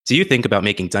Do you think about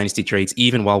making dynasty trades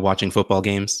even while watching football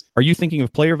games? Are you thinking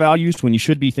of player values when you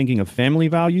should be thinking of family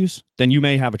values? Then you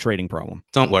may have a trading problem.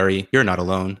 Don't worry, you're not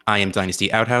alone. I am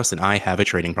Dynasty Outhouse and I have a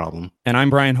trading problem. And I'm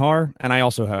Brian Haar, and I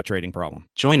also have a trading problem.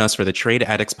 Join us for the Trade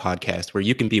Addicts podcast, where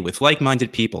you can be with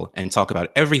like-minded people and talk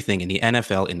about everything in the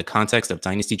NFL in the context of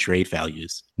dynasty trade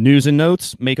values. News and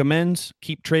notes, make amends,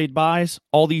 keep trade buys,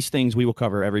 all these things we will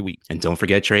cover every week. And don't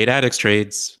forget Trade Addicts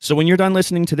trades. So when you're done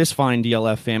listening to this fine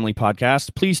DLF family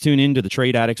podcast, please tune in to the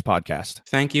Trade Addicts podcast.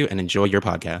 Thank you and enjoy your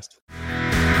podcast.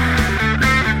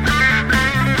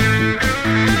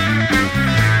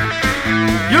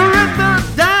 You're at the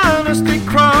Dynasty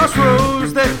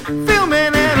Crossroads that film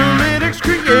and analytics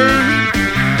create.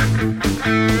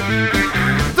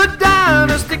 The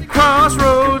Dynasty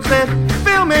Crossroads that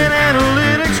film and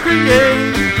analytics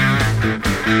create.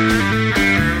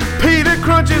 Peter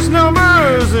crunches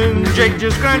numbers and Jake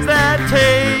just grinds that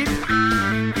tape.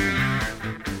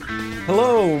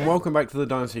 Hello and welcome back to the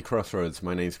Dynasty Crossroads.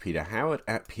 My name's Peter Howard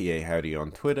at PA Howdy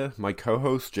on Twitter. My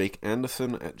co-host Jake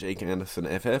Anderson at Jake Anderson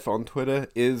FF on Twitter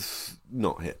is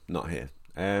not here.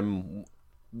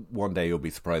 One day you'll be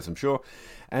surprised, I'm sure.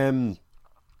 It's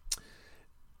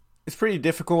pretty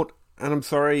difficult, and I'm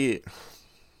sorry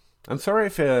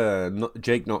if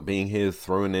Jake not being here is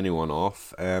throwing anyone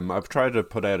off. I've tried to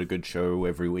put out a good show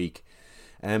every week.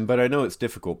 But I know it's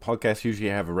difficult. Podcasts usually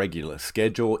have a regular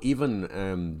schedule,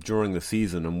 even during the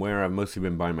season, and where I've mostly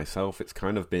been by myself, it's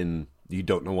kind of been, you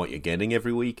don't know what you're getting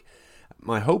every week.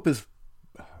 My hope has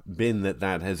been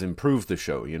that has improved the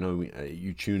show. You know,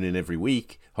 you tune in every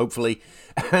week, hopefully,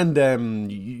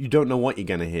 and you don't know what you're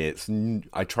going to hear.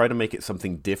 I try to make it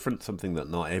something different, something that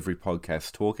not every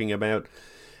podcast's talking about.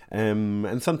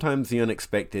 And sometimes the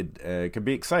unexpected can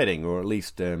be exciting, or at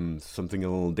least something a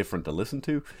little different to listen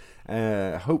to.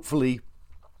 Hopefully,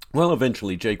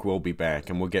 eventually Jake will be back,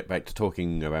 and we'll get back to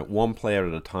talking about one player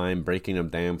at a time, breaking them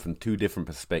down from two different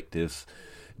perspectives.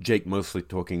 Jake mostly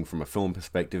talking from a film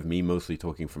perspective, me mostly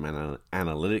talking from an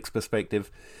analytics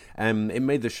perspective. It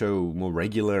made the show more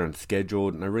regular and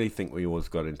scheduled, and I really think we always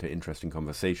got into interesting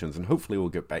conversations, and hopefully we'll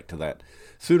get back to that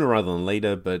sooner rather than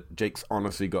later, but Jake's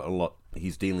honestly got a lot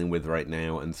he's dealing with right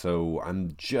now, and so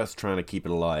I'm just trying to keep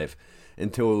it alive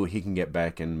until he can get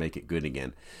back and make it good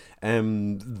again.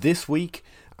 This week,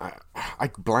 I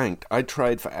blanked. I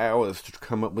tried for hours to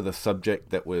come up with a subject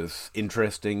that was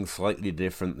interesting, slightly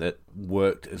different, that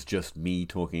worked as just me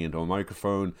talking into a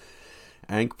microphone,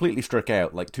 and completely struck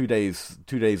out, like two days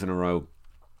in a row.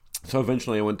 So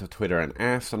eventually I went to Twitter and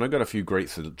asked, and I got a few great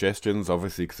suggestions,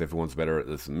 obviously, because everyone's better at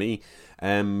this than me.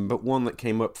 But one that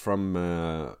came up from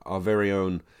our very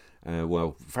own,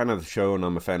 fan of the show, and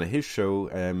I'm a fan of his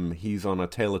show. He's on A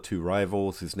Tale of Two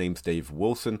Rivals. His name's Dave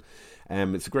Wilson.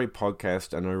 It's a great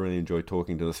podcast, and I really enjoy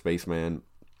talking to the spaceman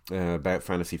about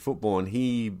fantasy football. And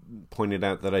he pointed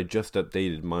out that I just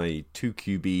updated my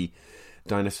 2QB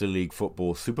Dynasty League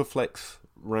Football Superflex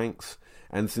ranks.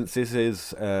 And since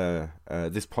this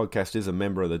podcast is a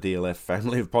member of the DLF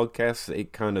family of podcasts,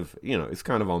 it kind of, it's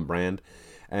kind of on brand.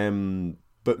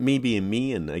 But me being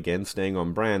me, and again, staying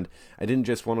on brand, I didn't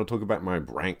just want to talk about my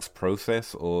ranks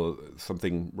process or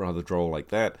something rather droll like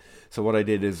that. So what I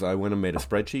did is I went and made a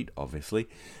spreadsheet, obviously.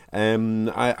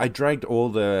 I dragged all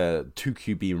the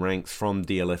 2QB ranks from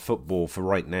DLF football for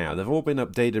right now. They've all been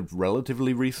updated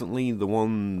relatively recently.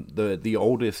 The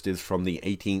oldest is from the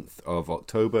 18th of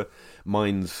October.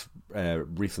 Mine's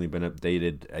recently been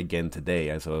updated again today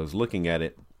as I was looking at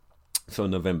it. So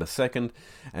November 2nd,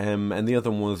 and the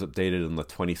other one was updated on the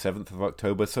 27th of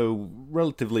October, so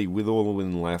relatively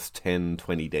within the last 10,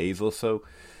 20 days or so,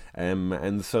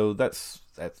 and so that's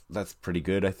pretty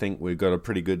good. I think we've got a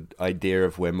pretty good idea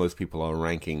of where most people are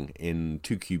ranking in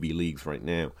 2QB leagues right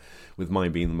now, with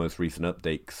mine being the most recent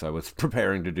update, because I was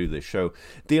preparing to do this show.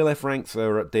 DLF ranks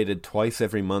are updated twice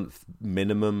every month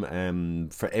minimum.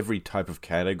 For every type of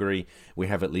category, we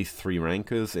have at least 3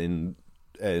 rankers.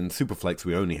 In Superflex,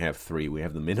 we only have 3. We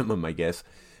have the minimum, I guess.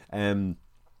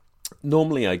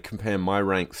 Normally, I compare my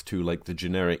ranks to like the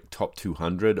generic top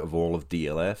 200 of all of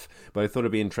DLF, but I thought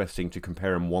it'd be interesting to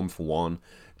compare them one for one,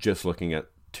 just looking at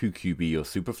 2QB or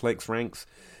Superflex ranks.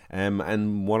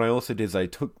 And what I also did is I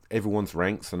took everyone's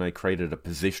ranks and I created a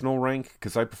positional rank,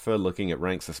 because I prefer looking at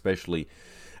ranks especially.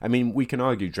 I mean, we can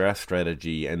argue draft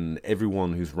strategy, and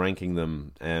everyone who's ranking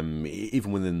them,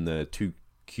 even within the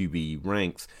 2QB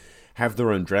ranks, have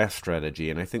their own draft strategy,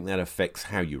 and I think that affects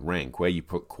how you rank, where you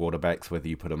put quarterbacks, whether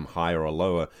you put them higher or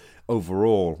lower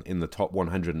overall in the top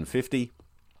 150.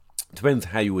 Depends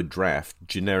how you would draft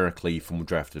generically from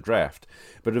draft to draft.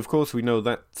 But of course, we know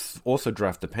that's also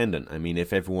draft dependent. I mean,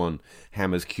 if everyone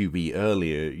hammers QB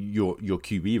earlier, your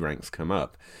QB ranks come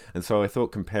up. And so I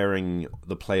thought comparing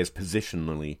the players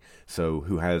positionally, so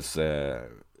who has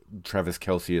Travis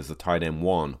Kelce as the tight end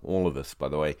 1, all of us, by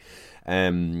the way.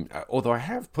 Although I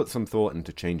have put some thought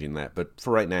into changing that, but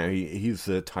for right now, he's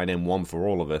the tight end 1 for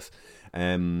all of us.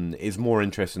 Is more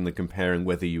interesting than comparing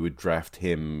whether you would draft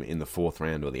him in the 4th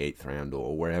round or the 8th round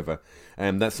or wherever.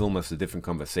 That's almost a different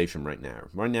conversation right now.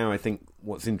 Right now, I think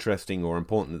what's interesting or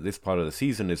important at this part of the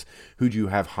season is who do you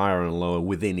have higher and lower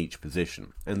within each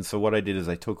position. And so what I did is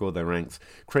I took all their ranks,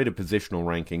 created positional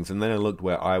rankings, and then I looked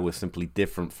where I was simply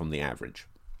different from the average.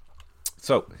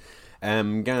 So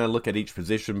I'm going to look at each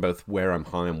position, both where I'm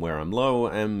high and where I'm low,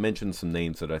 and mention some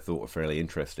names that I thought were fairly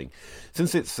interesting.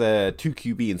 Since it's 2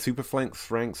 QB and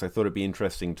Superflex ranks, I thought it'd be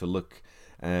interesting to look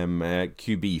at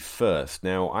QB first.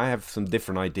 Now, I have some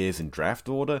different ideas in draft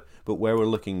order, but where we're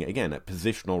looking, again, at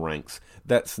positional ranks,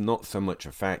 that's not so much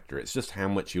a factor. It's just how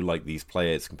much you like these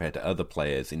players compared to other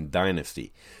players in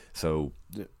Dynasty. So,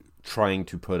 trying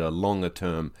to put a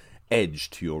longer-term edge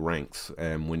to your ranks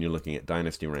when you're looking at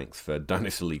Dynasty ranks. For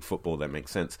Dynasty League football, that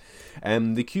makes sense.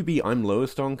 The QB I'm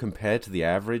lowest on compared to the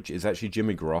average is actually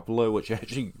Jimmy Garoppolo, which I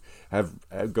actually have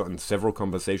gotten several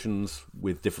conversations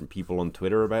with different people on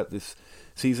Twitter about this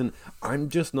season. I'm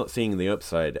just not seeing the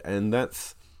upside, and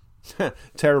that's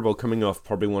terrible coming off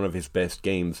probably one of his best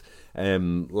games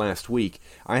last week.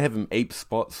 I have him 8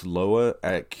 spots lower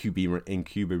at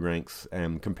QB ranks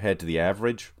compared to the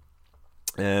average.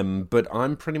 But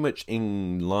I'm pretty much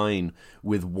in line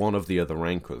with one of the other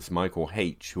rankers, Michael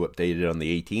H., who updated on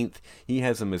the 18th. He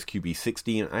has him as QB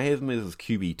 60, and I have him as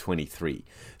QB 23.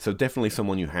 So definitely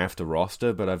someone you have to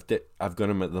roster, but I've got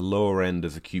him at the lower end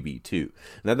as a QB 2.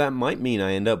 Now that might mean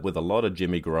I end up with a lot of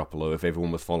Jimmy Garoppolo if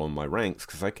everyone was following my ranks,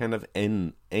 because I kind of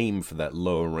aim for that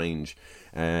lower range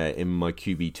in my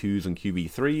QB 2s and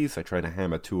QB 3s. I try to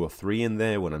hammer 2 or 3 in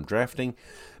there when I'm drafting.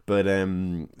 But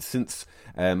since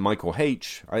Michael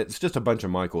H., it's just a bunch of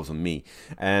Michaels and me,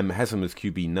 has him as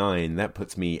QB 9, that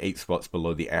puts me 8 spots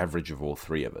below the average of all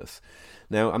 3 of us.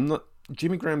 Now,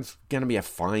 Jimmy Graham's going to be a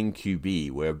fine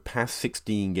QB. We're past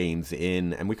 16 games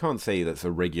in, and we can't say that's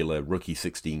a regular rookie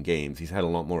 16 games. He's had a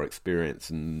lot more experience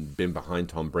and been behind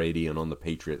Tom Brady and on the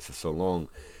Patriots for so long.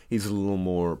 He's a little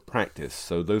more practiced,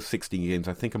 so those 16 games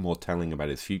I think are more telling about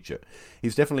his future.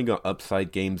 He's definitely got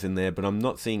upside games in there, but I'm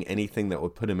not seeing anything that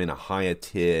would put him in a higher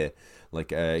tier,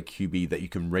 like a QB that you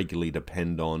can regularly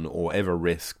depend on or ever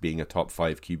risk being a top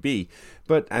 5 QB.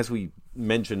 But as we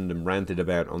mentioned and ranted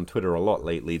about on Twitter a lot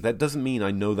lately, that doesn't mean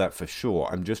I know that for sure.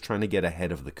 I'm just trying to get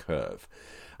ahead of the curve.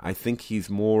 I think he's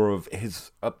more of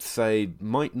his upside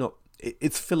might not.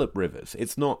 It's Phillip Rivers.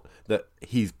 It's not that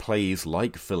he plays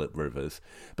like Phillip Rivers,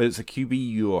 but it's a QB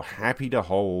you're happy to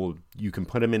hold. You can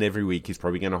put him in every week. He's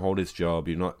probably going to hold his job.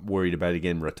 You're not worried about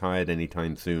getting retired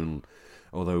anytime soon,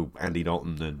 although Andy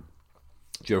Dalton and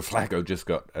Joe Flacco just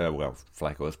got,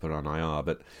 Flacco was put on IR,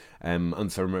 but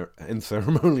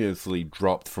unceremoniously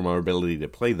dropped from our ability to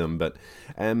play them. But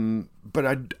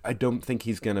I don't think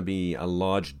he's going to be a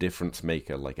large difference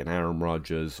maker like an Aaron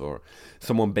Rodgers or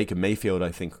someone Baker Mayfield I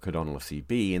think could honestly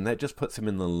be, and that just puts him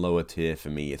in the lower tier for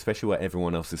me, especially where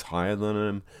everyone else is higher than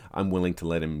him. I'm willing to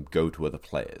let him go to other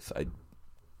players.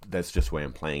 That's just the way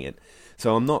I'm playing it.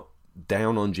 So I'm not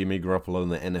down on Jimmy Garoppolo,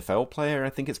 the NFL player. I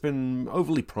think it's been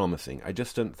overly promising. I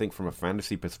just don't think from a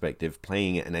fantasy perspective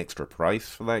playing at an extra price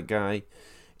for that guy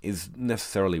is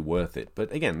necessarily worth it.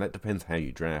 But again, that depends how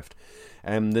you draft.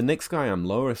 The next guy I'm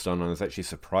lowest on, I was actually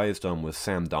surprised on, was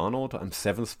Sam Darnold. I'm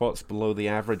 7 spots below the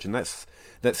average, and that's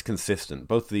consistent.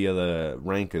 Both the other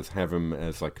rankers have him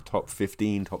as like top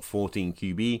 15, top 14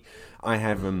 QB. I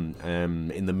have him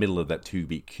in the middle of that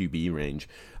QB range.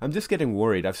 I'm just getting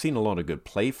worried. I've seen a lot of good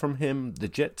play from him. The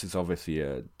Jets is obviously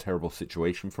a terrible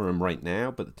situation for him right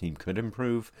now, but the team could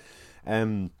improve.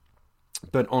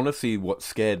 But honestly, what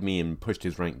scared me and pushed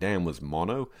his rank down was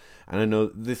mono. And I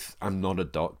know I'm not a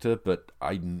doctor, but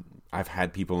I've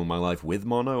had people in my life with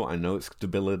mono. I know it's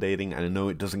debilitating, and I know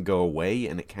it doesn't go away,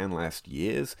 and it can last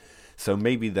years. So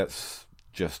maybe that's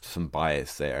just some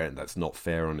bias there, and that's not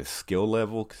fair on his skill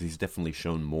level, because he's definitely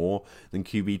shown more than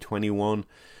QB 21.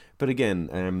 But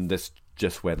again, that's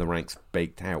just where the ranks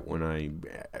baked out when I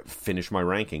finish my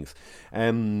rankings.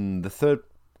 The third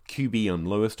QB I'm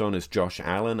lowest on is Josh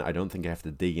Allen. I don't think I have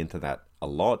to dig into that a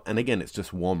lot. And again, it's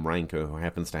just one ranker who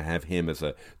happens to have him as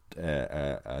a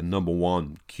number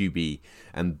 1 QB,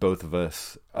 and both of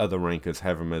us other rankers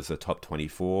have him as a top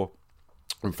 24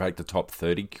 In fact, a top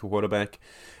 30 quarterback.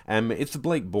 It's the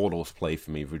Blake Bortles play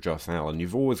for me for Josh Allen.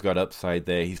 You've always got upside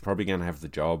there. He's probably going to have the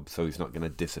job, so he's not going to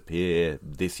disappear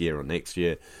this year or next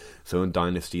year. So in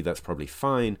Dynasty, that's probably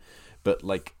fine. But,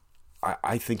 like,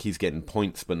 I think he's getting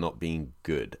points but not being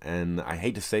good. And I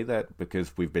hate to say that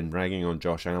because we've been ragging on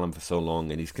Josh Allen for so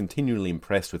long, and he's continually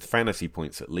impressed with fantasy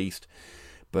points at least.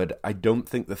 But I don't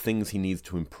think the things he needs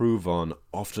to improve on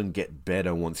often get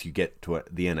better once you get to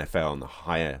the NFL and the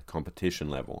higher competition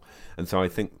level. And so I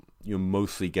think you're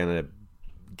mostly going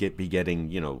to be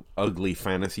getting, ugly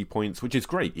fantasy points, which is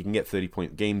great. You can get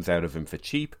 30-point games out of him for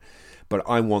cheap, but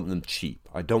I want them cheap.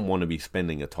 I don't want to be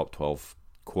spending a top 12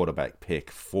 quarterback pick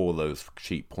for those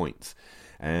cheap points.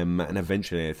 And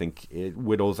eventually I think it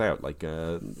whittles out like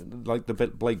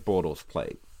the Blake Bortles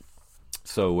play.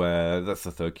 So that's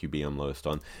the third QB I'm lowest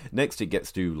on. Next, it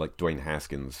gets to like Dwayne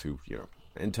Haskins, who,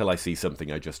 until I see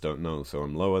something I just don't know, so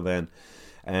I'm lower then.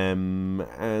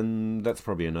 And that's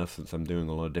probably enough since I'm doing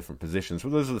a lot of different positions.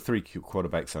 Well, those are the three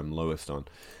quarterbacks I'm lowest on.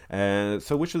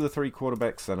 So which are the three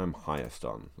quarterbacks that I'm highest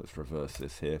on? Let's reverse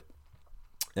this here.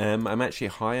 I'm actually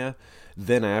higher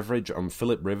than average on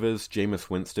Phillip Rivers, Jameis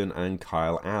Winston, and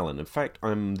Kyle Allen. In fact,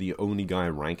 I'm the only guy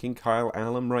ranking Kyle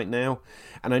Allen right now.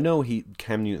 And I know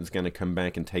Cam Newton's going to come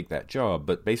back and take that job,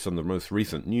 but based on the most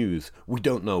recent news, we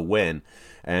don't know when.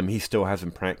 He still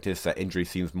hasn't practiced. That injury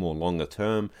seems more longer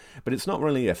term. But it's not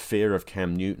really a fear of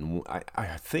Cam Newton.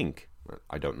 I think...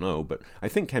 I don't know, but I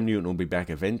think Cam Newton will be back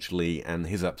eventually, and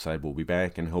his upside will be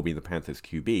back, and he'll be the Panthers'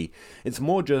 QB. It's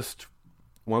more just...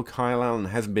 While Kyle Allen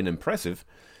hasn't been impressive,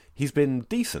 he's been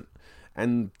decent.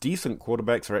 And decent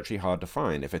quarterbacks are actually hard to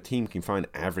find. If a team can find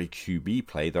average QB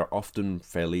play, they're often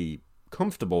fairly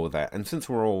comfortable with that. And since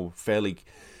we're all fairly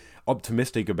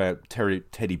optimistic about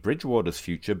Teddy Bridgewater's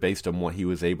future based on what he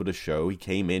was able to show, he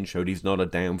came in, showed he's not a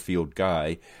downfield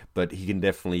guy, but he can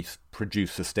definitely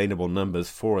produce sustainable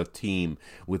numbers for a team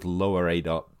with lower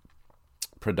ADOT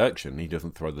production. He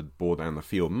doesn't throw the ball down the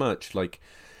field much.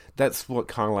 That's what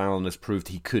Kyle Allen has proved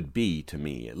he could be, to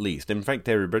me, at least. In fact,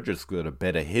 Terry Bridges got a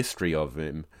better history of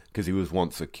him because he was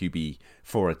once a QB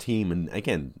for a team and,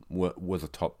 again, was a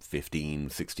top 15,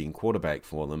 16 quarterback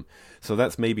for them. So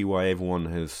that's maybe why everyone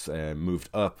has moved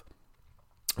up.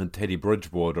 And Teddy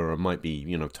Bridgewater might be,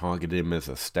 targeted him as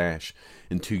a stash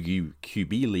in two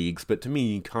QB leagues. But to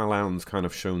me, Kyle Allen's kind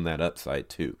of shown that upside,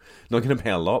 too. Not going to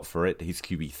pay a lot for it. He's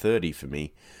QB 30 for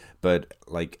me. But,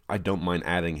 I don't mind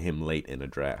adding him late in a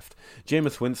draft.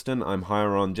 Jameis Winston, I'm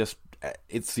higher on. Just,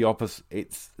 it's the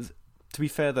opposite. To be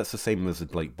fair, that's the same as the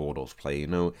Blake Bortles play.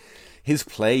 His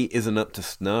play isn't up to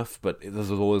snuff, but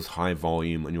there's always high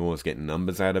volume, and you're always getting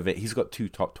numbers out of it. He's got 2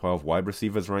 top 12 wide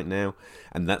receivers right now,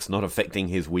 and that's not affecting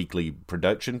his weekly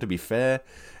production, to be fair.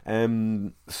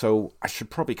 So I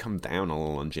should probably come down a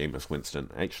little on Jameis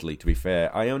Winston, actually, to be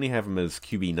fair. I only have him as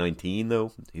QB 19,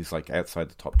 though. He's outside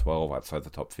the top 12, outside the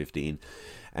top 15.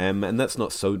 And that's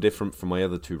not so different from my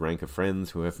other 2 ranker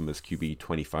friends who have him as QB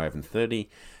 25 and 30.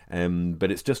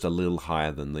 But it's just a little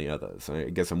higher than the others.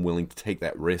 I guess I'm willing to take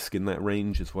that risk in that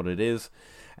range is what it is.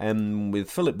 And with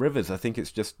Phillip Rivers, I think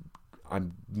it's just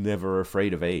I'm never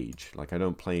afraid of age. I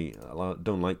don't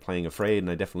like playing afraid, and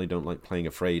I definitely don't like playing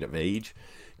afraid of age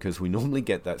because we normally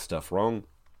get that stuff wrong.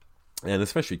 And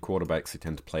especially quarterbacks who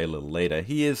tend to play a little later.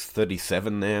 He is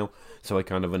 37 now, so I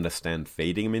kind of understand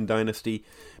fading him in Dynasty.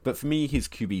 But for me, he's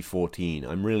QB 14.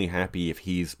 I'm really happy if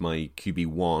he's my QB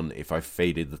 1 if I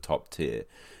faded the top tier.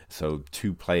 So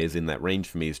 2 players in that range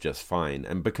for me is just fine.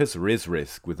 And because there is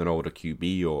risk with an older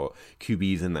QB or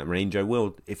QBs in that range, I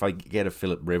will. If I get a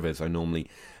Phillip Rivers, I normally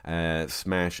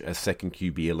smash a second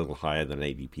QB a little higher than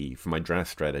ADP for my draft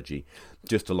strategy,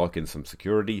 just to lock in some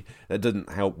security. That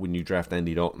doesn't help when you draft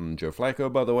Andy Dalton and Joe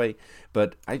Flacco, by the way.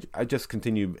 But I just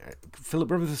continue.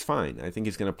 Phillip Rivers is fine. I think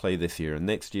he's going to play this year and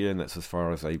next year, and that's as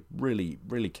far as I really,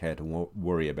 really care to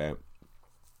worry about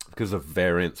because of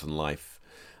variance in life.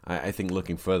 I think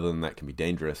looking further than that can be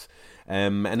dangerous.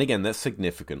 And again, that's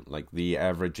significant. The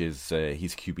average is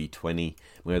he's QB 20,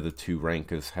 where the 2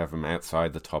 rankers have him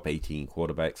outside the top 18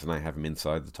 quarterbacks, and I have him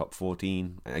inside the top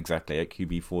 14, exactly at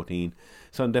QB 14.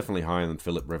 So I'm definitely higher than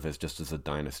Phillip Rivers, just as a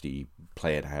dynasty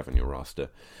player to have in your roster.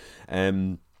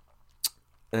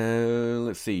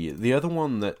 Let's see. The other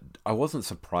one that I wasn't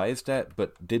surprised at,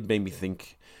 but did make me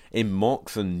think, in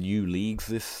mocks and new leagues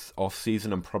this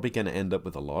offseason, I'm probably going to end up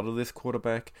with a lot of this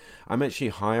quarterback. I'm actually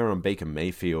higher on Baker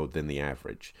Mayfield than the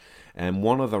average. And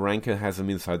one of the ranker has him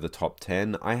inside the top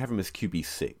 10. I have him as QB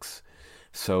 6.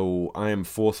 So I am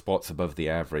 4 spots above the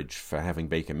average for having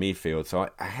Baker Mayfield, so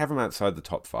I have him outside the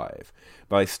top 5.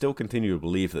 But I still continue to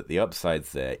believe that the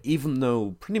upside's there, even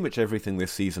though pretty much everything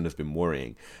this season has been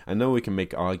worrying. I know we can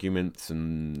make arguments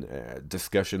and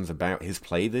discussions about his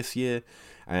play this year.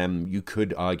 You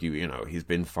could argue, he's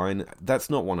been fine. That's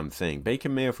not what I'm saying. Baker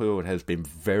Mayfield has been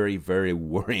very, very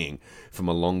worrying from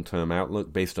a long-term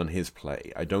outlook based on his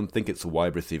play. I don't think it's the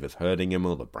wide receivers hurting him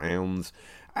or the Browns.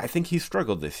 I think he's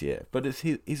struggled this year, but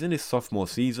he's in his sophomore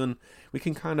season. We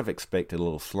can kind of expect a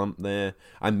little slump there.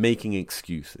 I'm making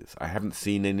excuses. I haven't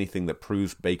seen anything that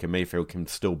proves Baker Mayfield can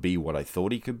still be what I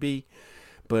thought he could be,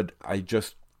 but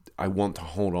I want to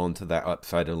hold on to that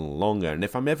upside a little longer. And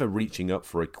if I'm ever reaching up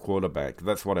for a quarterback,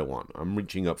 that's what I want. I'm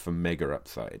reaching up for mega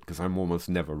upside, because I'm almost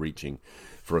never reaching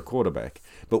for a quarterback.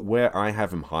 But where I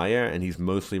have him higher, and he's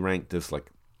mostly ranked as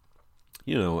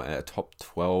a top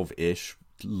 12-ish,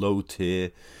 low tier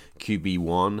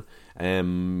QB1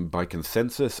 by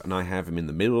consensus, and I have him in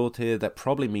the middle tier, that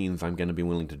probably means I'm going to be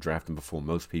willing to draft him before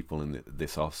most people in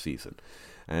this off season.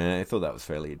 I thought that was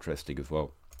fairly interesting as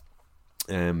well.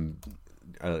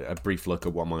 A brief look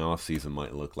at what my off season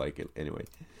might look like anyway.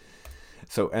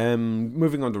 So,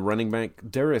 moving on to running back,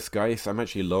 Darius Geis. I'm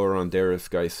actually lower on Darius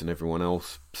Geis than everyone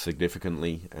else,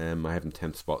 significantly. I have him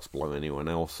 10 spots below anyone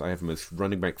else. I have him as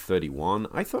running back 31.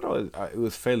 I thought it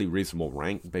was fairly reasonable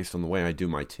rank based on the way I do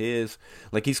my tiers.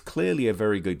 He's clearly a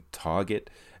very good target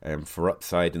for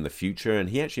upside in the future, and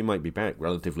he actually might be back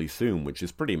relatively soon, which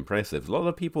is pretty impressive. A lot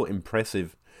of people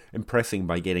impressing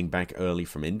by getting back early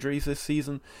from injuries this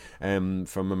season,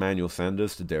 from Emmanuel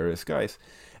Sanders to Darius Geis.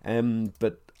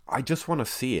 But I just want to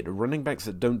see it. Running backs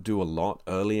that don't do a lot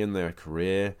early in their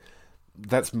career,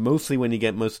 that's mostly when you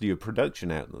get most of your production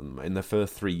out of them in the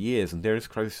first 3 years, and Darius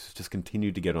Geis just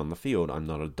continued to get on the field. I'm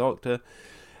not a doctor,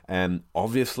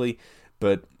 obviously,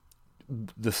 but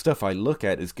the stuff I look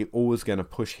at is always going to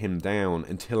push him down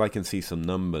until I can see some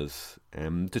numbers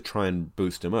to try and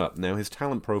boost him up. Now, his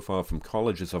talent profile from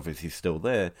college is obviously still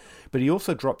there, but he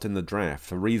also dropped in the draft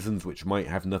for reasons which might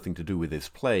have nothing to do with his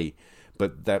play,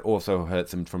 but that also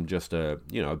hurts him from just a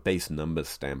base numbers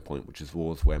standpoint, which is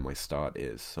always where my start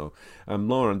is. So I'm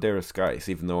lower on Darius Geis,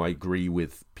 even though I agree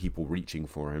with people reaching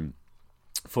for him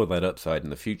for that upside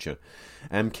in the future.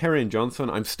 Kerryon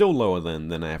Johnson, I'm still lower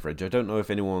than average. I don't know if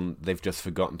they've just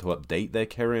forgotten to update their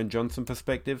Kerryon Johnson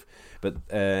perspective, but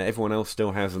everyone else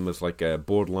still has him as a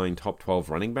borderline top 12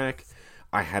 running back.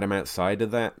 I had him outside of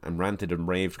that and ranted and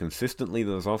raved consistently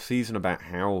this offseason about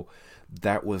how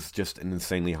that was just an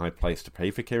insanely high price to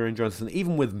pay for Kerryon Johnson,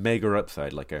 even with mega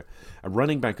upside. A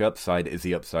running back upside is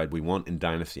the upside we want in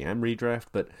Dynasty and Redraft,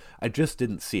 but I just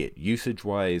didn't see it.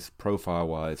 Usage-wise,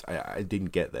 profile-wise, I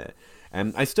didn't get there.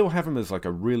 And I still have him as a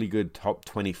really good top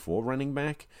 24 running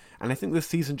back, and I think this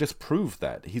season just proved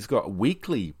that. He's got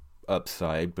weekly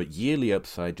upside, but yearly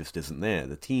upside just isn't there.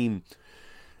 The team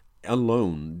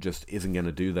alone just isn't going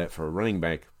to do that for a running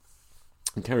back.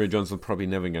 And Kerryon Johnson's probably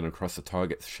never going to cross the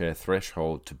target share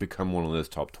threshold to become one of those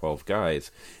top 12 guys,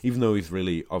 even though he's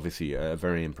really, obviously, a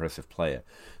very impressive player.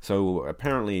 So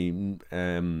apparently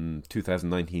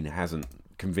 2019 hasn't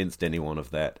convinced anyone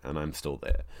of that, and I'm still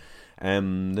there.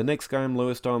 The next guy I'm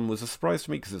lowest on was a surprise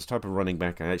to me because it's the type of running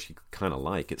back I actually kind of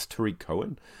like. It's Tariq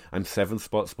Cohen. I'm 7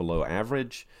 spots below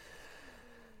average.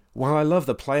 While I love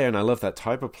the player and I love that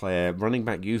type of player, running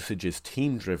back usage is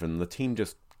team-driven. The team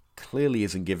just clearly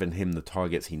isn't giving him the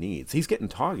targets he needs. He's getting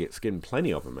targets, getting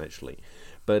plenty of them actually,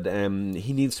 but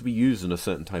he needs to be used in a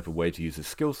certain type of way to use his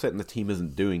skill set, and the team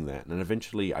isn't doing that. And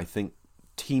eventually, I think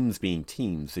teams being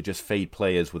teams, they just fade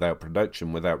players without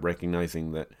production, without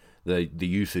recognizing that the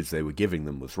usage they were giving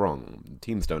them was wrong.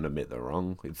 Teams don't admit they're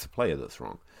wrong; it's the player that's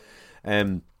wrong.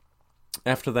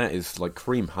 After that is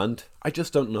Kareem Hunt. I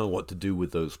just don't know what to do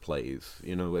with those plays,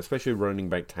 especially running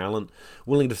back talent.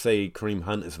 Willing to say Kareem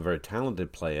Hunt is a very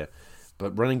talented player,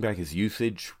 but running back is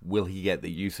usage. Will he get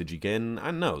the usage again? I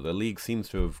don't know. The league seems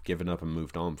to have given up and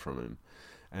moved on from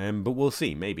him. But we'll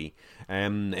see, maybe.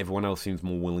 Everyone else seems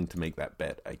more willing to make that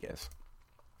bet, I guess.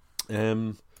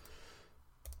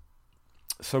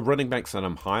 So running backs that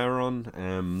I'm higher on,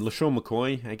 LaShawn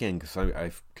McCoy, again, because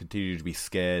I've continued to be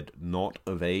scared not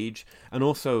of age, and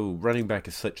also running back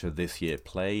is such a this year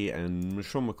play, and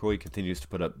LaShawn McCoy continues to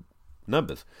put up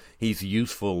numbers. He's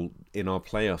useful in our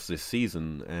playoffs this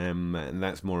season, and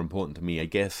that's more important to me, I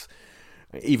guess,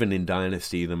 even in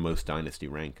Dynasty than most Dynasty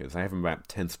rankers. I have him about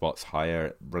 10 spots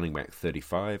higher, running back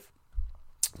 35.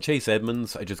 Chase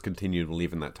Edmonds, I just continue to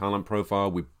believe in that talent profile.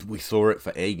 We saw it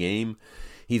for a game.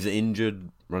 He's injured.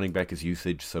 Running back is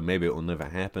usage, so maybe it will never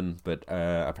happen. But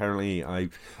apparently, I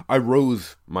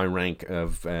rose my rank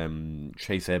of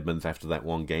Chase Edmonds after that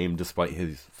one game, despite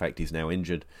his fact he's now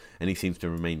injured, and he seems to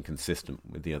remain consistent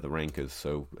with the other rankers.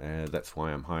 So that's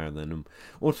why I'm higher than him.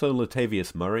 Also,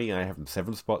 Latavius Murray, I have him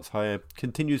 7 spots higher,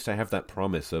 continues to have that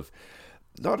promise of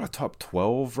not a top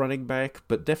 12 running back,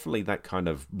 but definitely that kind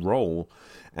of role.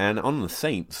 And on the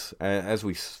Saints, as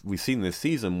we've seen this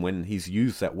season, when he's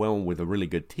used that well with a really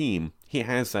good team, he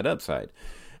has that upside.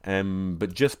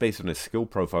 But just based on his skill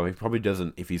profile, he probably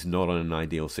doesn't if he's not in an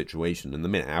ideal situation. And the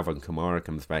minute Alvin Kamara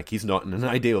comes back, he's not in an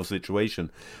ideal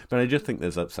situation. But I just think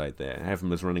there's upside there. I have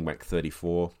him as running back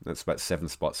 34. That's about 7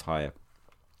 spots higher.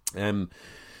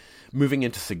 Moving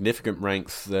into significant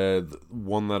ranks, the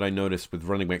one that I noticed with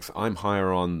running backs I'm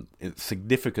higher on,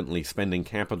 significantly spending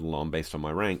capital on based on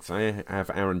my ranks, I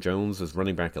have Aaron Jones as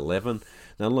running back 11.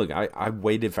 Now look, I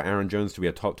waited for Aaron Jones to be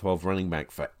a top 12 running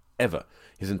back forever.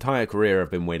 His entire career I've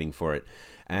been waiting for it.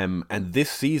 And this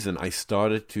season I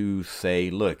started to say,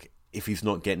 look, if he's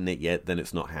not getting it yet, then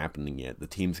it's not happening yet. The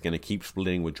team's going to keep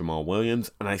splitting with Jamal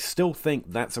Williams, and I still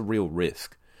think that's a real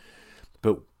risk.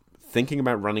 But thinking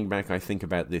about running back, I think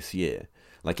about this year.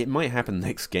 Like, it might happen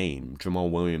next game. Jamal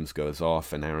Williams goes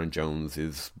off and Aaron Jones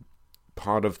is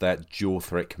part of that dual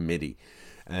threat committee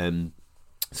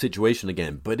situation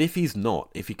again. But if he's not,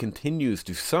 if he continues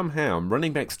to somehow,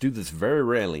 running backs do this very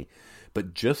rarely,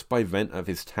 but just by dint of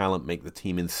his talent make the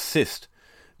team insist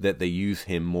that they use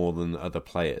him more than other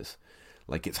players.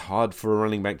 Like, it's hard for a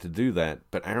running back to do that,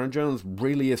 but Aaron Jones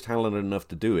really is talented enough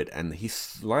to do it, and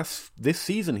this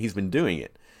season he's been doing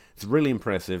it. It's really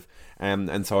impressive,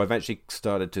 and so I've actually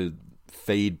started to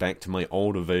fade back to my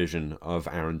older version of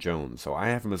Aaron Jones. So I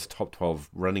have him as a top 12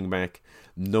 running back.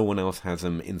 No one else has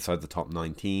him inside the top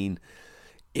 19.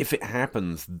 If it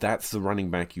happens, that's the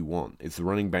running back you want. It's the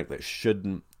running back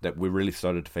that we really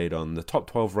started to fade on. The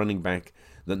top 12 running back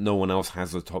that no one else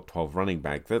has a top 12 running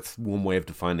back. That's one way of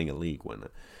defining a league winner.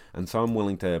 And so I'm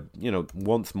willing to,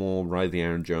 once more ride the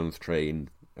Aaron Jones train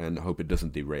and hope it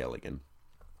doesn't derail again.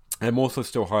 I'm also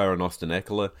still higher on Austin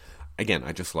Eckler. Again,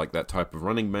 I just like that type of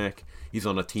running back. He's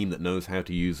on a team that knows how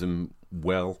to use him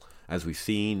well, as we've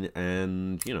seen,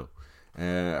 and,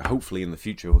 hopefully in the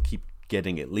future we'll keep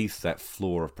getting at least that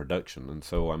floor of production, and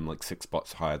so I'm like 6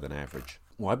 spots higher than average.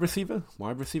 Wide receiver?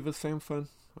 Wide receivers sound fun?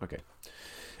 Okay.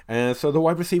 So the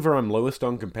wide receiver I'm lowest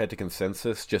on compared to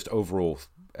consensus, just overall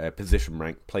position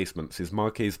rank placements, is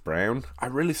Marquise Brown. I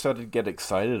really started to get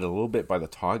excited a little bit by the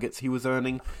targets he was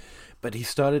earning, but he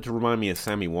started to remind me of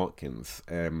Sammy Watkins.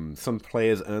 Some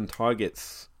players earn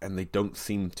targets, and they don't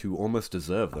seem to almost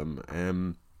deserve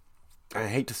them. I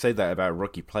hate to say that about a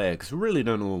rookie player, because we really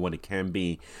don't know what it can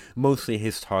be. Mostly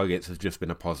his targets have just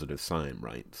been a positive sign,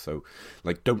 right? So,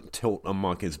 don't tilt on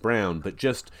Marquise Brown, but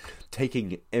just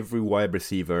taking every wide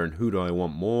receiver and who do I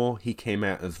want more, he came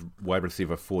out as wide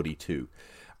receiver 42.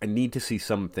 I need to see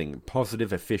something,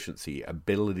 positive efficiency,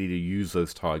 ability to use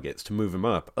those targets to move him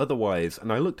up. Otherwise,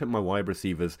 and I looked at my wide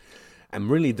receivers and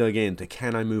really dug into,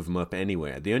 can I move him up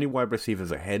anywhere? The only wide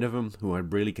receivers ahead of him who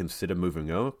I'd really consider moving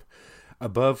up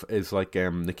above is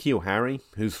N'Keal Harry,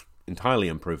 who's entirely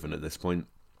unproven at this point.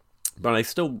 But I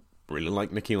still really like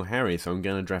N'Keal Harry, so I'm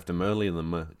going to draft him earlier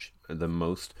than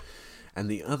most. And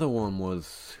the other one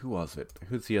was, who was it?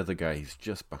 Who's the other guy? He's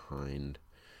just behind.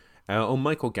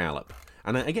 Michael Gallup.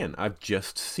 And again, I've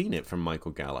just seen it from Michael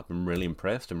Gallup. I'm really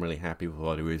impressed. I'm really happy with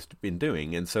what he's been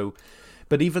doing. And so,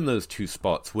 but even those 2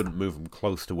 spots wouldn't move him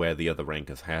close to where the other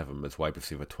rankers have him as wide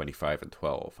receiver 25 and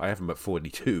 12. I have him at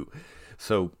 42.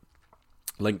 So,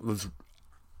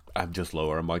 I'm just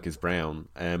lower on Marquise Brown.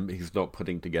 He's not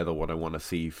putting together what I want to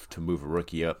see to move a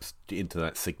rookie up into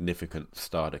that significant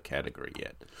starter category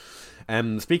yet.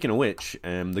 Speaking of which,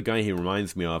 the guy he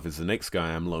reminds me of is the next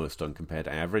guy I'm lowest on compared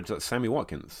to average. That's Sammy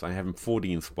Watkins. I have him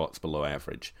 14 spots below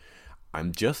average.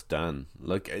 I'm just done.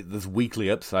 Look, there's weekly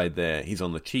upside there. He's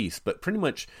on the Chiefs, but pretty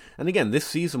much, and again, this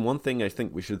season, one thing I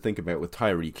think we should think about with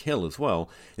Tyreek Hill as well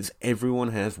is everyone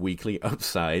has weekly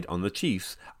upside on the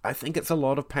Chiefs. I think it's a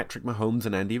lot of Patrick Mahomes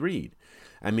and Andy Reid.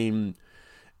 I mean,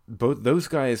 both those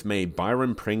guys made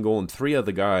Byron Pringle and 3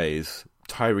 other guys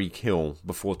Tyreek Hill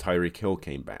before Tyreek Hill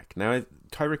came back. Now,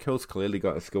 Tyreek Hill's clearly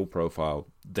got a skill profile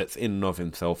that's in and of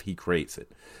himself. He creates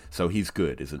it. So he's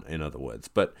good, in other words.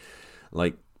 But,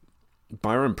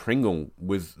 Byron Pringle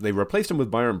they replaced him with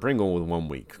Byron Pringle with 1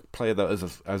 week. Player that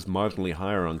was as marginally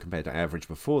higher on compared to average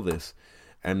before this.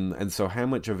 And so how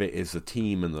much of it is the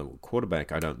team and the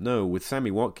quarterback, I don't know. With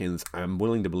Sammy Watkins, I'm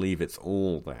willing to believe it's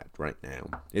all that right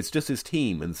now. It's just his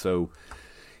team, and so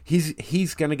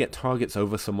he's going to get targets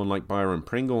over someone like Byron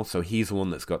Pringle, so he's the one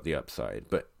that's got the upside.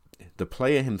 But the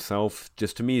player himself,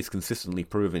 just to me, is consistently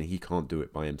proven he can't do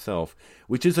it by himself,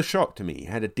 which is a shock to me. He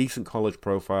had a decent college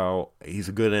profile. He's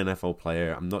a good NFL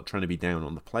player. I'm not trying to be down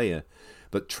on the player,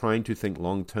 but trying to think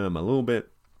long-term a little bit.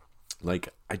 Like,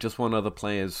 I just want other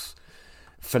players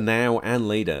for now and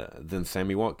later than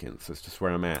Sammy Watkins. That's just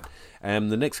where I'm at. The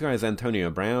next guy is Antonio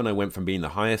Brown. I went from being the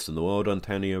highest in the world,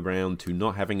 Antonio Brown, to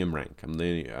not having him ranked.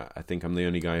 I think I'm the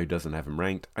only guy who doesn't have him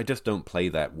ranked. I just don't play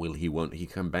that will he, won't he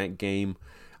come back game.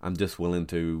 I'm just willing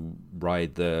to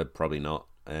ride the probably not,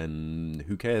 and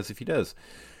who cares if he does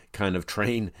kind of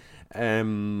train.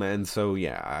 And so,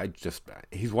 yeah,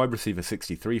 he's wide receiver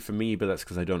 63 for me, but that's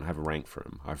because I don't have a rank for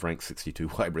him. I've ranked 62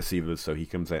 wide receivers, so he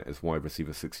comes out as wide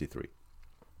receiver 63.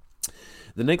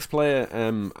 The next player,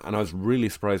 and I was really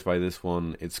surprised by this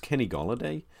one, it's Kenny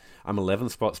Golladay. I'm 11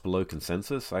 spots below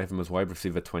consensus. I have him as wide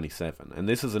receiver 27. And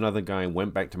this is another guy who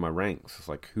went back to my ranks. It's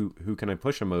like, who can I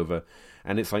push him over?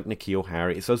 And it's like N'Keal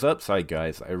Harry. It's those upside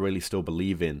guys I really still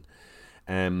believe in.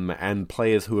 And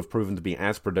players who have proven to be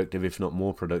as productive, if not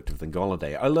more productive, than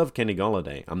Golladay. I love Kenny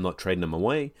Golladay. I'm not trading him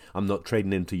away. I'm not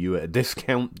trading him to you at a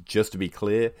discount, just to be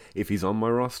clear, if he's on my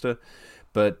roster.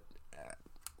 But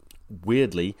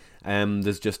weirdly,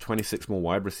 there's just 26 more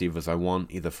wide receivers I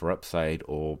want, either for upside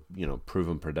or,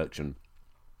 proven production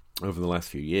over the last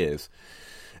few years.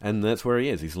 And that's where he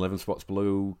is. He's 11 spots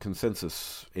below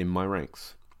consensus in my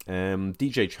ranks.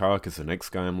 DJ Chark is the next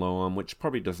guy I'm low on, which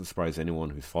probably doesn't surprise anyone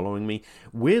who's following me.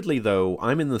 Weirdly, though,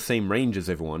 I'm in the same range as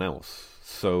everyone else.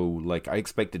 So, I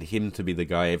expected him to be the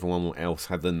guy everyone else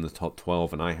had in the top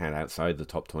 12 and I had outside the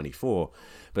top 24.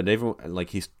 But everyone,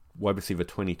 he's wide receiver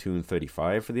 22 and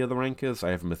 35 for the other rankers. I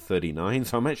have him at 39,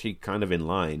 so I'm actually kind of in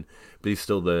line, but he's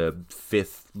still the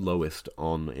 5th lowest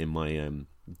in my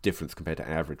difference compared to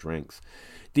average ranks.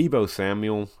 Deebo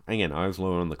Samuel, again, I was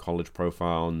lower on the college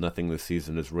profile. Nothing this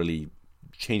season has really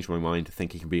changed my mind to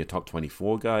think he can be a top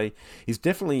 24 guy. He's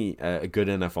definitely a good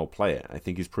NFL player. I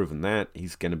think he's proven that.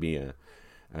 He's going to be a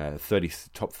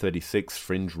top 36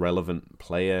 fringe relevant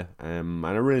player, and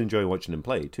I really enjoy watching him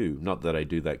play too. Not that I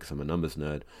do that because I'm a numbers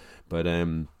nerd, but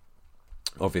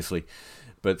obviously,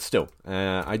 but still,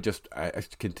 I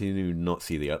continue to not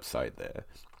see the upside there.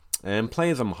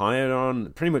 Players I'm higher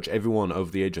on, pretty much everyone over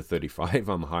the age of 35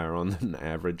 I'm higher on than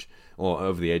average, or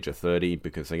over the age of 30,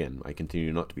 because again, I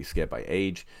continue not to be scared by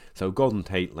age. So Golden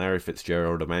Tate, Larry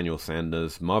Fitzgerald, Emmanuel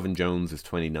Sanders, Marvin Jones is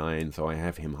 29, so I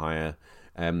have him higher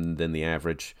than the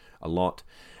average a lot.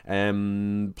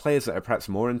 Players that are perhaps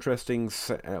more interesting,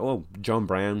 John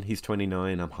Brown, he's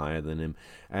 29, I'm higher than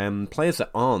him. Players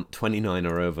that aren't 29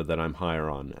 or over that I'm higher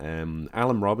on.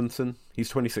 Allen Robinson, he's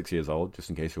 26 years old, just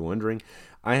in case you're wondering.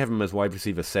 I have him as wide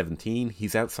receiver 17.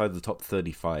 He's outside the top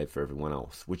 35 for everyone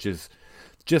else, which is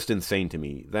just insane to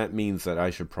me. That means that I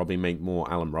should probably make more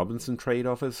Allen Robinson trade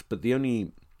offers, but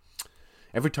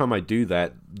every time I do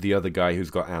that, the other guy who's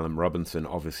got Allen Robinson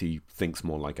obviously thinks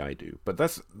more like I do. But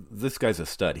this guy's a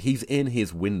stud. He's in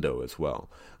his window as well.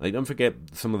 Don't forget,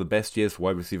 some of the best years for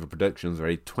wide receiver productions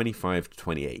are 25 to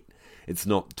 28. It's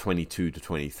not 22 to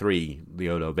 23, the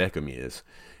Odell Beckham years.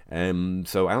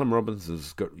 So Allen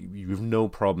Robinson's you have no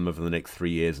problem over the next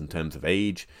 3 years in terms of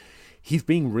age. He's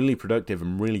being really productive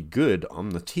and really good on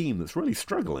the team that's really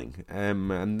struggling.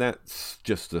 And that's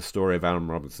just the story of Allen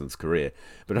Robinson's career.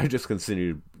 But I just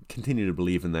continue to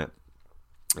believe in that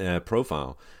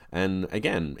profile. And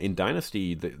again, in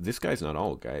Dynasty, this guy's not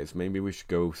old, guys. Maybe we should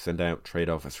go send out trade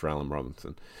offers for Allen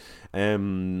Robinson.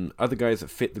 Other guys that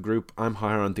fit the group, I'm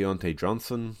higher on Deontay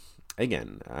Johnson.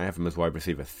 Again, I have him as wide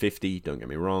receiver 50. Don't get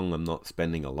me wrong, I'm not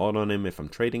spending a lot on him if I'm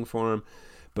trading for him,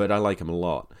 but I like him a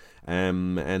lot.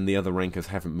 And the other rankers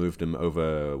haven't moved him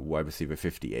over wide receiver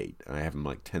 58. I have him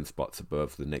 10 spots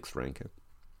above the next ranker.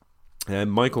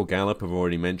 Michael Gallup, I've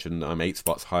already mentioned, I'm 8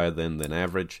 spots higher than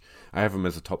average. I have him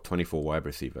as a top 24 wide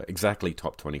receiver, exactly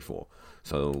top 24.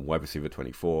 So wide receiver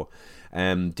 24.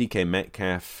 DK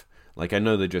Metcalf, I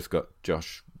know they just got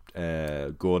Josh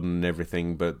Gordon and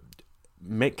everything, but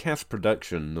Metcalf's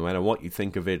production, no matter what you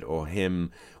think of it, or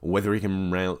him, or whether he can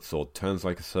routes or turns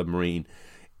like a submarine,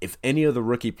 if any other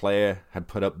rookie player had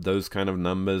put up those kind of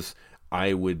numbers,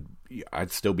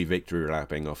 I'd still be victory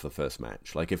lapping off the first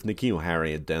match. If N'Keal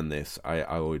Harry had done this,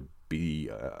 I would be,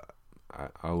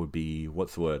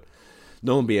 what's the word?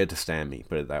 No one would be able to stand me,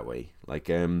 put it that way.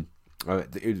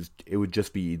 It would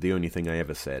just be the only thing I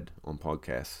ever said on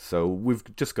podcasts. So we've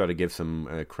just got to give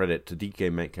some credit to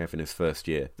DK Metcalf in his first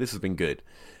year. This has been good.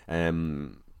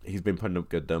 He's been putting up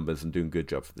good numbers and doing a good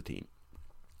job for the team.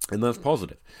 And that's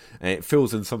positive. It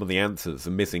fills in some of the answers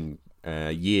and missing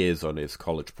years on his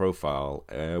college profile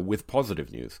with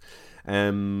positive news.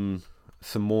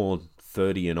 some more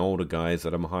 30 and older guys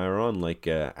that I'm higher on, like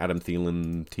Adam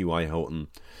Thielen, T.Y. Hilton,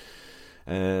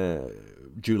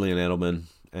 Julian Edelman.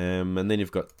 And then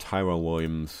you've got Tyrell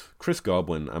Williams, Chris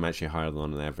Godwin. I'm actually higher than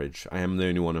on average. I am the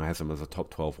only one who has him as a top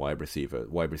 12 wide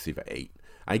receiver 8.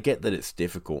 I get that it's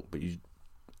difficult, but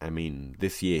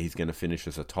this year he's going to finish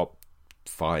as a top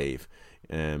 5,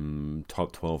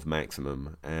 top 12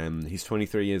 maximum. He's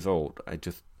 23 years old.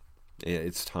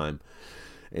 It's time.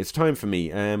 It's time for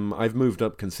me. I've moved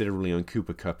up considerably on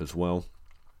Cooper Kupp as well,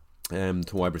 to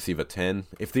wide receiver 10.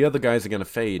 If the other guys are going to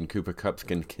fade and Cooper Kupp's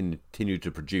going to continue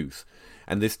to produce,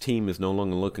 and this team is no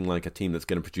longer looking like a team that's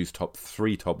going to produce top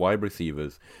 3 top wide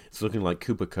receivers, it's looking like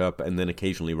Cooper Kupp and then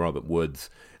occasionally Robert Woods,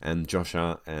 and Josh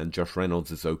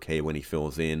Reynolds is okay when he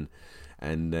fills in,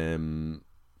 and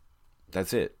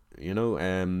that's it.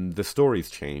 The story's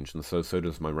changed, and so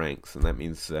does my ranks, and that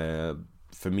means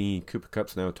for me, Cooper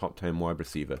Kupp's now a top 10 wide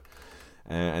receiver,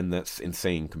 and that's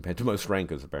insane compared to most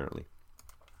rankers, apparently.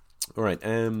 All right,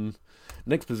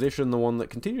 next position, the one that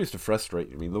continues to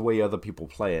frustrate me, the way other people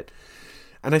play it.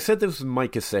 And I said this was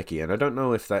Mike Gesicki, and I don't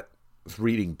know if that's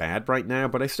reading bad right now,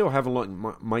 but I still have a lot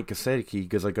in Mike Gesicki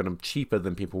because I got him cheaper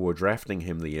than people were drafting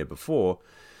him the year before.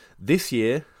 This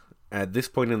year, at this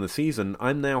point in the season,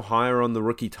 I'm now higher on the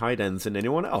rookie tight ends than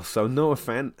anyone else. So Noah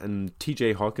Fant and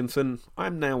TJ Hawkinson,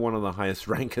 I'm now one of the highest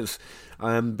rankers,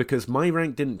 because my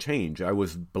rank didn't change. I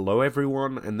was below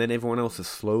everyone, and then everyone else has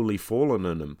slowly fallen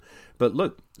on them. But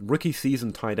look, rookie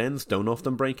season tight ends don't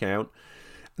often break out.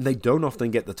 They don't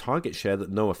often get the target share that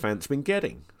Noah Fant's been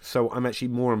getting. So I'm actually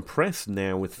more impressed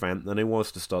now with Fant than I was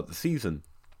to start the season.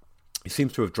 He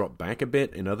seems to have dropped back a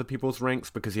bit in other people's ranks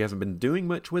because he hasn't been doing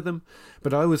much with them,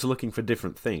 but I was looking for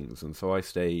different things, and so I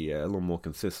stay a little more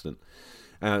consistent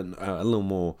and a little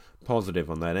more positive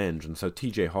on that end. And so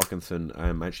TJ Hawkinson,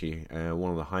 I'm actually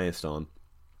one of the highest on.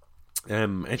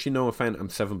 Actually, Noah Fant, I'm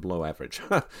 7 below average.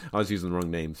 I was using the wrong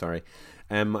name, sorry.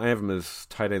 I have him as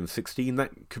tight end 16.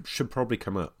 That should probably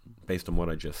come up based on what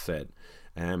I just said.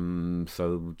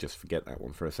 So just forget that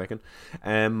one for a second.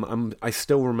 I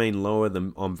still remain lower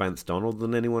than on Vance Donald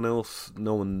than anyone else.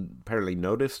 No one apparently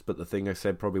noticed, but the thing I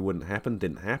said probably wouldn't happen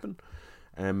didn't happen.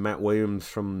 Matt Williams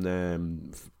from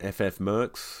FF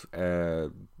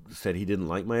Mercs said he didn't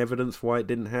like my evidence why it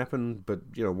didn't happen, but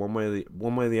one way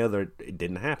or the other, it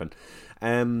didn't happen.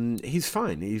 He's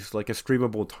fine. He's like a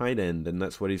streamable tight end, and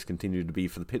that's what he's continued to be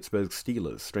for the Pittsburgh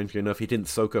Steelers. Strangely enough, he didn't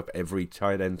soak up every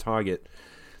tight end target.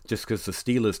 Just because the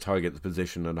Steelers target the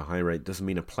position at a high rate doesn't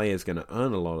mean a player is going to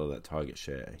earn a lot of that target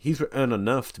share. He's earned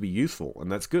enough to be useful,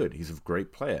 and that's good. He's a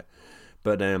great player.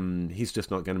 But he's just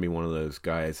not going to be one of those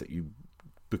guys that you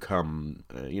become,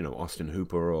 Austin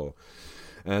Hooper or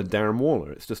Darren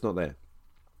Waller. It's just not there.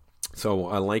 So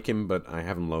I like him, but I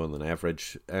have him lower than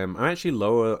average. I'm actually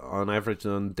lower on average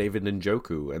than David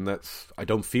Njoku, and I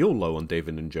don't feel low on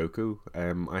David Njoku.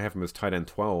 I have him as tight end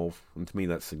 12, and to me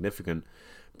that's significant.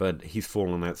 But he's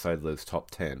fallen outside of those top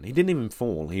 10. He didn't even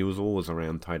fall. He was always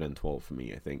around tight end 12 for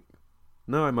me, I think.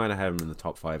 No, I might have had him in the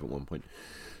top 5 at one point.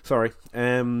 Sorry.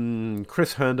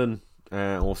 Chris Herndon,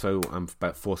 also, I'm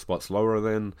about 4 spots lower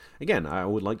than. Again, I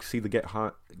would like to see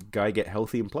the guy get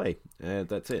healthy and play.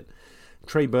 That's it.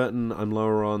 Trey Burton, I'm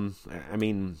lower on.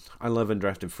 I love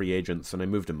undrafted free agents, and I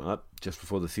moved him up just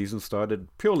before the season started,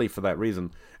 purely for that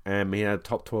reason. He had a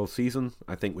top 12 season.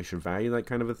 I think we should value that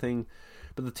kind of a thing.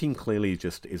 But the team clearly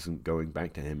just isn't going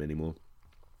back to him anymore.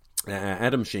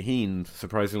 Adam Shaheen,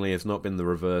 surprisingly, has not been the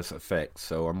reverse effect,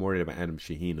 so I'm worried about Adam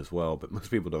Shaheen as well, but most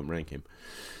people don't rank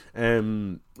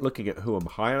him. Looking at who I'm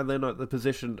higher than at the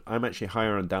position, I'm actually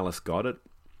higher on Dallas Goedert.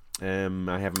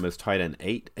 I have him as tight end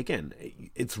 8. Again,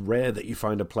 it's rare that you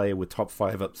find a player with top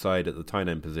 5 upside at the tight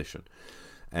end position.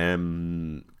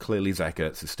 Clearly Zach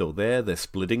Ertz is still there. They're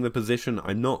splitting the position.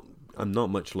 I'm not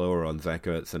much lower on Zach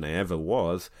Ertz than I ever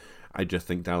was. I just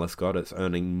think Dallas Goedert's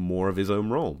earning more of his own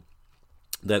role.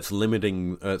 That's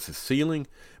limiting Ertz's ceiling,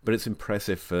 but it's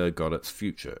impressive for Goedert's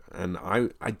future. And I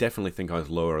definitely think I was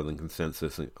lower than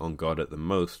consensus on Goedert than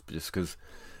most, just because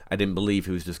I didn't believe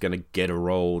he was just going to get a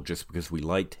role just because we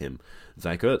liked him.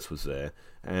 Zach Ertz was there.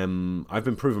 I've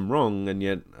been proven wrong, and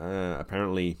yet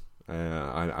apparently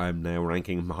I'm now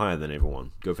ranking him higher than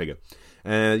everyone. Go figure.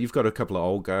 You've got a couple of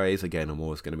old guys. Again, I'm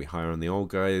always going to be higher on the old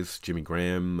guys. Jimmy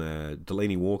Graham,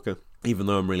 Delaney Walker. Even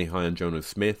though I'm really high on Jonas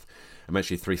Smith, I'm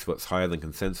actually 3 spots higher than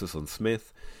consensus on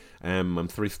Smith. I'm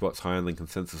 3 spots higher than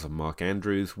consensus on Mark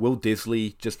Andrews. Will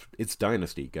Disley, it's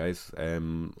Dynasty, guys.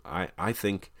 I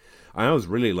think I was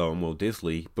really low on Will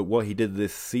Disley, but what he did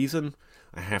this season,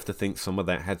 I have to think some of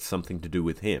that had something to do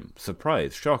with him.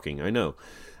 Surprise, shocking, I know.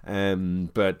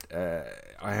 But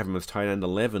I have him as tight end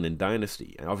 11 in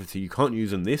Dynasty. And obviously, you can't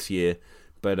use him this year,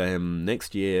 but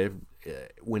next year,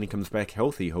 when he comes back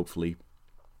healthy, hopefully,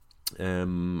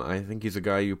 I think he's a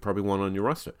guy you probably want on your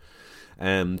roster.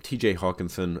 TJ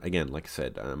Hawkinson, again, like I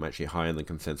said, I'm actually higher in the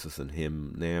consensus than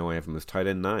him now. I have him as tight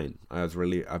end 9. I've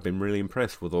been really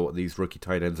impressed with what these rookie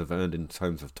tight ends have earned in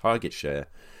terms of target share,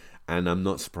 and I'm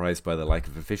not surprised by the lack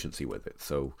of efficiency with it.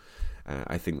 So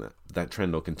I think that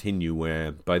trend will continue,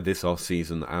 where by this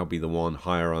offseason, I'll be the one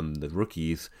higher on the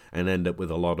rookies and end up with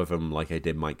a lot of them like I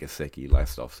did Mike Gesicki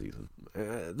last offseason.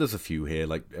 There's a few here,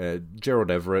 like Gerald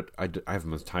Everett. I have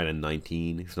him as tight end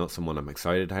 19. He's not someone I'm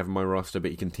excited to have on my roster,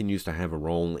 but he continues to have a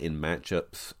role in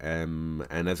matchups.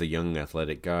 And as a young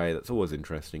athletic guy, that's always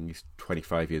interesting. He's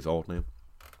 25 years old now.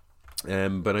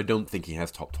 But I don't think he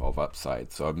has top 12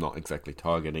 upside, so I'm not exactly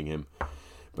targeting him.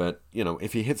 But,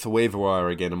 if he hits the waiver wire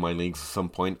again in my leagues at some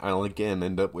point, I'll again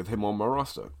end up with him on my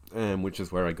roster, which is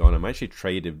where I got him. I actually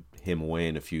traded him away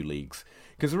in a few leagues,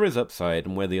 because there is upside,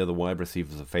 and where the other wide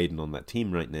receivers are fading on that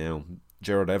team right now,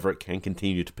 Gerald Everett can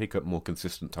continue to pick up more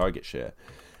consistent target share.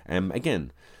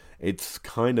 Again, it's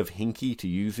kind of hinky to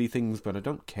use these things, but I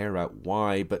don't care about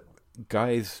why, but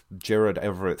guys Gerald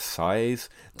Everett's size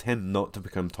tend not to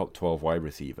become top 12 wide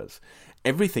receivers.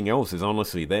 Everything else is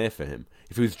honestly there for him.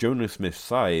 If it was Jono Smith's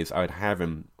size, I'd have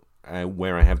him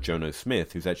where I have Jono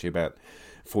Smith, who's actually about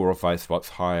 4 or 5 spots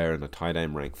higher in the tight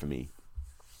end rank for me.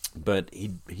 But he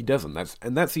doesn't.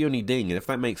 That's the only thing. And if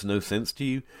that makes no sense to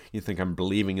you, you think I'm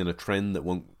believing in a trend that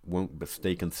won't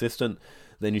stay consistent,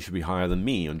 then you should be higher than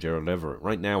me on Gerald Everett.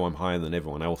 Right now, I'm higher than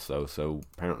everyone else, though. So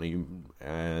apparently,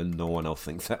 no one else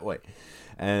thinks that way.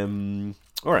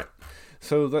 All right.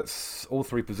 So that's all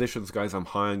 3 positions, guys I'm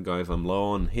high on, guys I'm low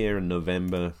on, here in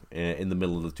November, in the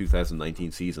middle of the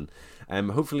 2019 season.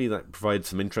 Hopefully that provides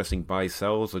some interesting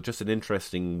buy-sells, or just an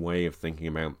interesting way of thinking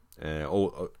about,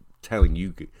 or telling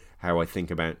you how I think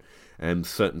about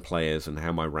certain players and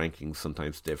how my rankings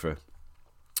sometimes differ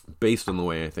based on the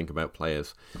way I think about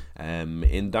players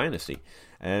in Dynasty.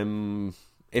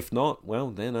 If not,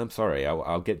 well, then I'm sorry.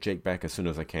 I'll get Jake back as soon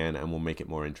as I can, and we'll make it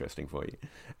more interesting for you.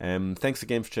 Thanks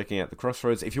again for checking out the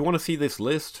Crossroads. If you want to see this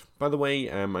list, by the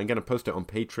way, I'm going to post it on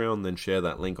Patreon, then share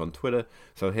that link on Twitter.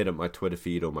 So hit up my Twitter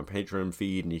feed or my Patreon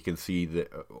feed, and you can see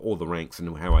all the ranks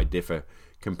and how I differ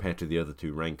compared to the other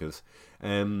 2 rankers.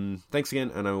 Thanks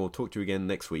again, and I will talk to you again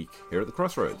next week here at the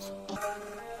Crossroads.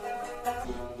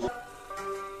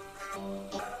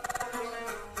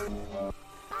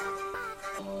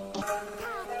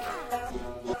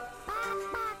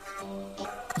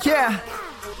 Yeah.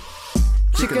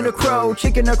 Chicken or crow,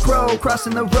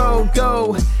 crossing the road,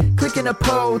 go. Clicking a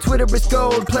poll, Twitter is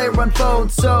gold, player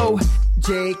unfold, so.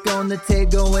 Jake on the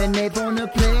table and Abe on the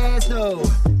plays, though.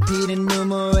 Pete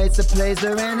enumerates the plays,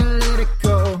 they're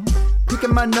analytical.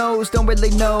 Picking my nose, don't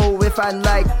really know if I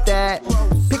like that.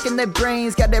 Picking their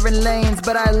brains, got different lanes,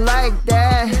 but I like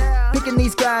that. Picking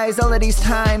these guys, all of these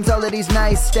times, all of these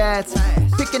nice stats.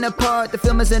 Picking apart, the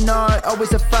film is an art,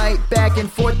 always a fight back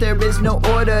and forth. There is no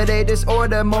order, they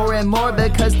disorder more and more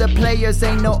because the players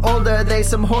ain't no older. They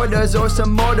some hoarders or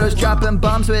some mortars, dropping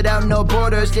bombs without no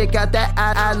borders. You got that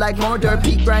I like mortar,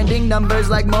 peak grinding numbers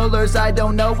like molars. I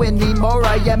don't know anymore,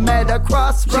 I am at a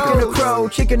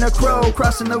crossroads. Chicken or crow,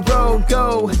 crossing the road,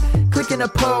 go. Clicking a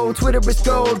poll, Twitter is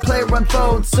gold, player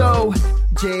unfold, so.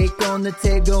 Jake on the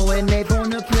table and Abe on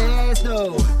the plays,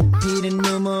 though. Pete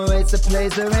enumerates the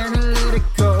plays, they're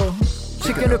analytical.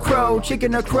 Chicken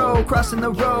or crow, crossing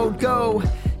the road, go.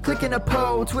 Clicking a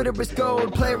poll, Twitter is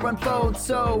gold, player unfold,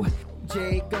 so.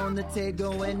 Jake on the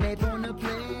table and Abe on the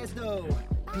plays, though.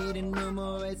 Pete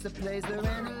enumerates the plays, they're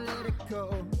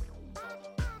analytical.